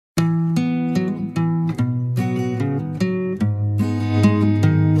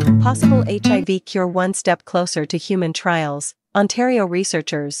possible HIV cure one step closer to human trials, Ontario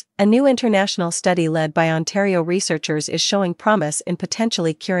researchers. A new international study led by Ontario researchers is showing promise in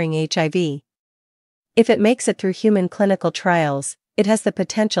potentially curing HIV. If it makes it through human clinical trials, it has the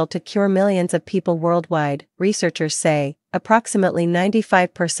potential to cure millions of people worldwide, researchers say. Approximately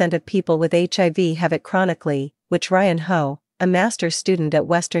 95% of people with HIV have it chronically, which Ryan Ho, a master's student at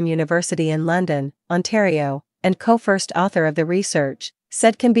Western University in London, Ontario, and co-first author of the research,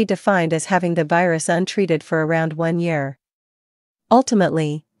 said can be defined as having the virus untreated for around 1 year.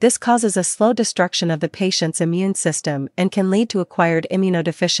 Ultimately, this causes a slow destruction of the patient's immune system and can lead to acquired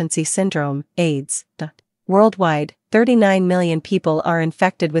immunodeficiency syndrome, AIDS. Worldwide, 39 million people are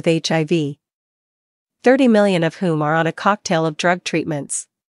infected with HIV. 30 million of whom are on a cocktail of drug treatments.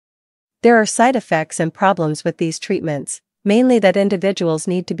 There are side effects and problems with these treatments, mainly that individuals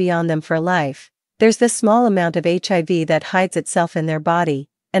need to be on them for life. There's this small amount of HIV that hides itself in their body,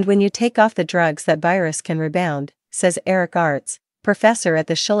 and when you take off the drugs that virus can rebound, says Eric Arts, professor at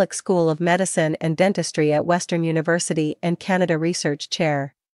the Schulich School of Medicine and Dentistry at Western University and Canada Research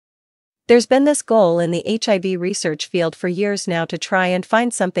Chair. There's been this goal in the HIV research field for years now to try and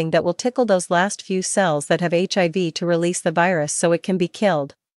find something that will tickle those last few cells that have HIV to release the virus so it can be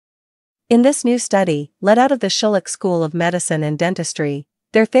killed. In this new study, led out of the Schulich School of Medicine and Dentistry,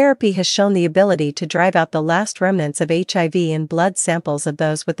 their therapy has shown the ability to drive out the last remnants of HIV in blood samples of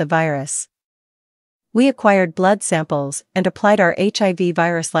those with the virus. We acquired blood samples and applied our HIV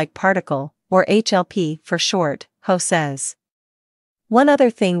virus-like particle, or HLP for short, Ho says. One other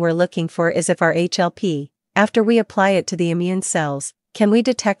thing we're looking for is if our HLP, after we apply it to the immune cells, can we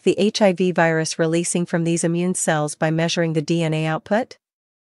detect the HIV virus releasing from these immune cells by measuring the DNA output?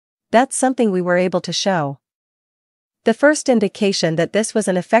 That's something we were able to show. The first indication that this was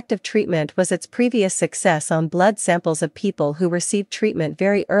an effective treatment was its previous success on blood samples of people who received treatment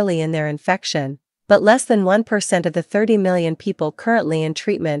very early in their infection, but less than 1% of the 30 million people currently in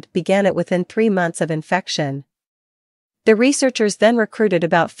treatment began it within 3 months of infection. The researchers then recruited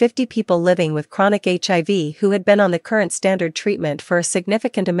about 50 people living with chronic HIV who had been on the current standard treatment for a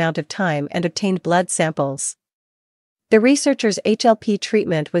significant amount of time and obtained blood samples. The researchers' HLP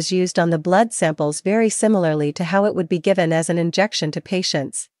treatment was used on the blood samples very similarly to how it would be given as an injection to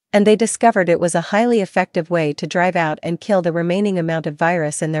patients, and they discovered it was a highly effective way to drive out and kill the remaining amount of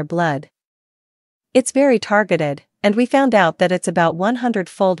virus in their blood. It's very targeted, and we found out that it's about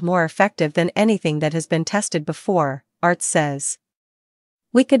 100-fold more effective than anything that has been tested before, Arts says.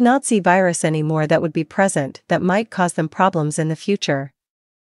 We could not see virus anymore that would be present that might cause them problems in the future.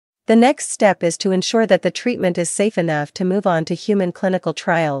 The next step is to ensure that the treatment is safe enough to move on to human clinical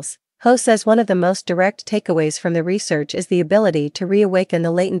trials. Ho says one of the most direct takeaways from the research is the ability to reawaken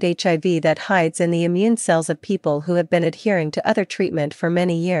the latent HIV that hides in the immune cells of people who have been adhering to other treatment for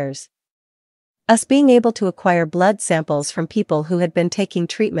many years. Us being able to acquire blood samples from people who had been taking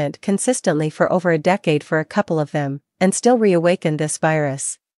treatment consistently for over a decade for a couple of them, and still reawaken this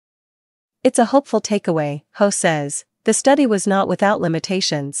virus. It's a hopeful takeaway, Ho says. The study was not without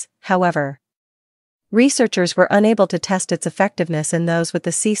limitations, however. Researchers were unable to test its effectiveness in those with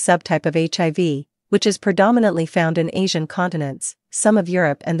the C subtype of HIV, which is predominantly found in Asian continents, some of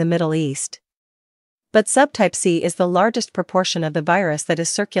Europe and the Middle East. But subtype C is the largest proportion of the virus that is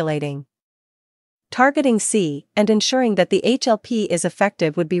circulating. Targeting C and ensuring that the HLP is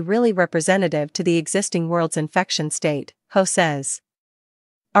effective would be really representative to the existing world's infection state, Ho says.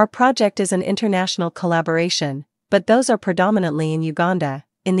 Our project is an international collaboration, but those are predominantly in Uganda,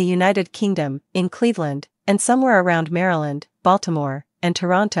 in the United Kingdom, in Cleveland, and somewhere around Maryland, Baltimore, and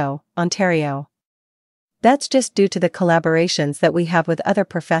Toronto, Ontario. That's just due to the collaborations that we have with other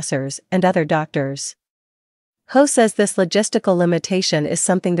professors and other doctors. Ho says this logistical limitation is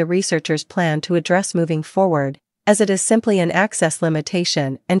something the researchers plan to address moving forward, as it is simply an access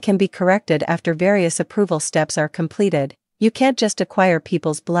limitation and can be corrected after various approval steps are completed. You can't just acquire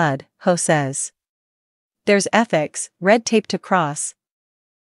people's blood, Ho says. There's ethics, red tape to cross,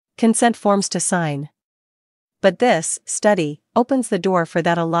 consent forms to sign. But this study opens the door for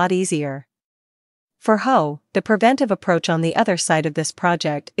that a lot easier. For Ho, the preventive approach on the other side of this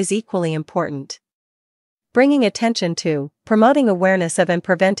project is equally important. Bringing attention to, promoting awareness of and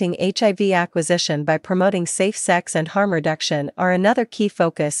preventing HIV acquisition by promoting safe sex and harm reduction are another key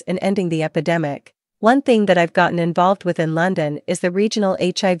focus in ending the epidemic. One thing that I've gotten involved with in London is the regional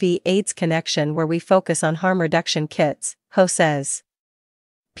HIV/AIDS connection where we focus on harm reduction kits, Ho says.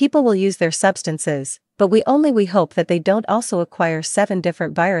 People will use their substances, but we hope that they don't also acquire 7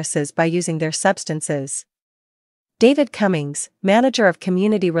 different viruses by using their substances. David Cummings, Manager of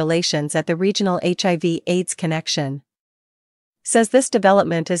Community Relations at the Regional HIV/AIDS Connection. says this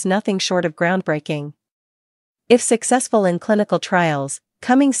development is nothing short of groundbreaking. If successful in clinical trials,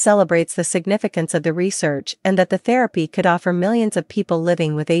 Cummings celebrates the significance of the research and that the therapy could offer millions of people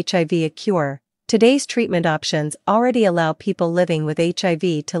living with HIV a cure. Today's treatment options already allow people living with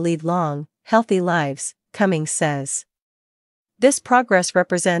HIV to lead long, healthy lives, Cummings says. This progress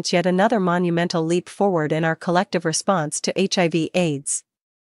represents yet another monumental leap forward in our collective response to HIV/AIDS.